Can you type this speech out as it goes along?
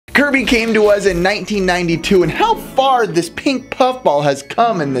Kirby came to us in 1992, and how far this pink puffball has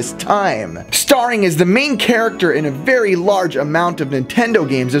come in this time. Starring as the main character in a very large amount of Nintendo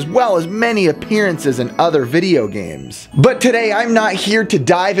games, as well as many appearances in other video games. But today I'm not here to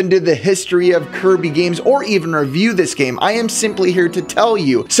dive into the history of Kirby games or even review this game. I am simply here to tell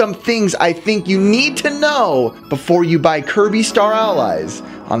you some things I think you need to know before you buy Kirby Star Allies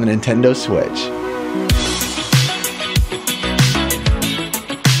on the Nintendo Switch.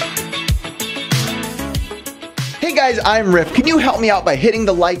 Hey guys, I'm Riff. Can you help me out by hitting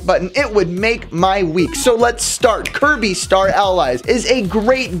the like button? It would make my week. So let's start. Kirby Star Allies is a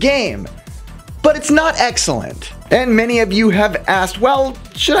great game, but it's not excellent. And many of you have asked, well,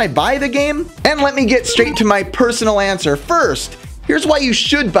 should I buy the game? And let me get straight to my personal answer. First, here's why you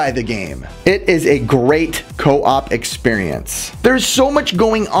should buy the game. It is a great co-op experience. There's so much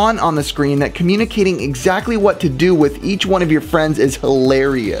going on the screen that communicating exactly what to do with each one of your friends is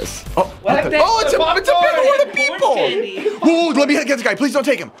hilarious. It's a big horde of people! Oh, let me get this guy. Please don't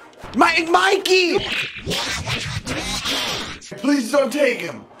take him. Mikey! Please don't take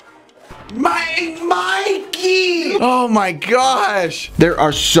him. Mikey! Oh my gosh! There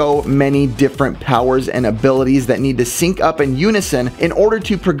are so many different powers and abilities that need to sync up in unison in order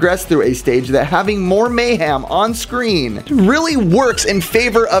to progress through a stage that having more mayhem on screen really works in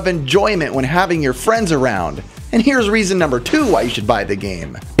favor of enjoyment when having your friends around. And here's reason number 2 why you should buy the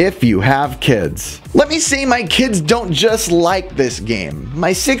game. If you have kids. Let me say my kids don't just like this game.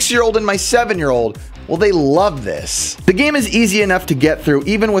 My 6-year-old and my 7-year-old, well, they love this. The game is easy enough to get through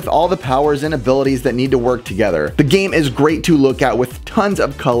even with all the powers and abilities that need to work together. The game is great to look at with tons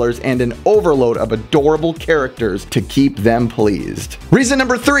of colors and an overload of adorable characters to keep them pleased. Reason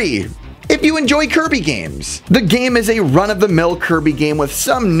number 3. If you enjoy Kirby games. The game is a run-of-the-mill Kirby game with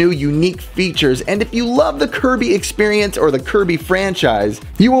some new unique features, and if you love the Kirby experience or the Kirby franchise,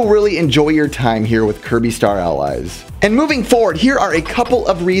 you will really enjoy your time here with Kirby Star Allies. And moving forward, here are a couple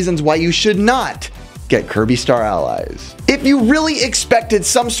of reasons why you should not get Kirby Star Allies. If you really expected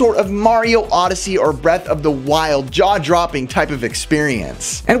some sort of Mario Odyssey or Breath of the Wild jaw-dropping type of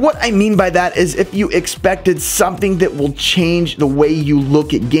experience. And what I mean by that is if you expected something that will change the way you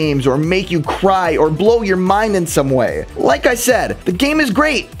look at games or make you cry or blow your mind in some way. Like I said, the game is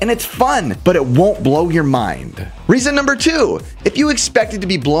great and it's fun, but it won't blow your mind. Reason number 2, if you expected to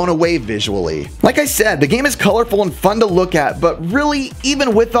be blown away visually. Like I said, the game is colorful and fun to look at, but really,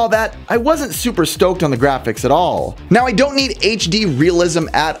 even with all that, I wasn't super stoked on the graphics at all. Now, I don't need HD realism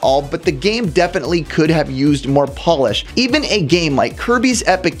at all, but the game definitely could have used more polish. Even a game like Kirby's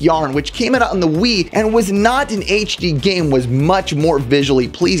Epic Yarn, which came out on the Wii and was not an HD game, was much more visually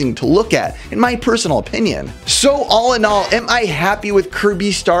pleasing to look at, in my personal opinion. So all in all, am I happy with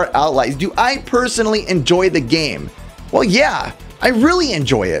Kirby Star Allies? Do I personally enjoy the game? Well, yeah, I really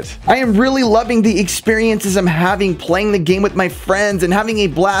enjoy it. I am really loving the experiences I'm having playing the game with my friends and having a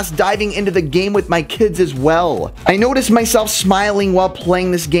blast diving into the game with my kids as well. I notice myself smiling while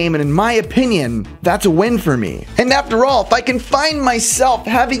playing this game, and in my opinion, that's a win for me. And after all, if I can find myself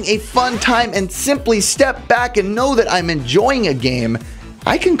having a fun time and simply step back and know that I'm enjoying a game,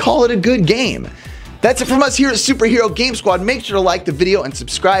 I can call it a good game. That's it from us here at Superhero Game Squad. Make sure to like the video and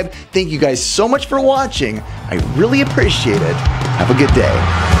subscribe. Thank you guys so much for watching. I really appreciate it. Have a good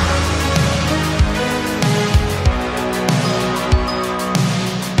day.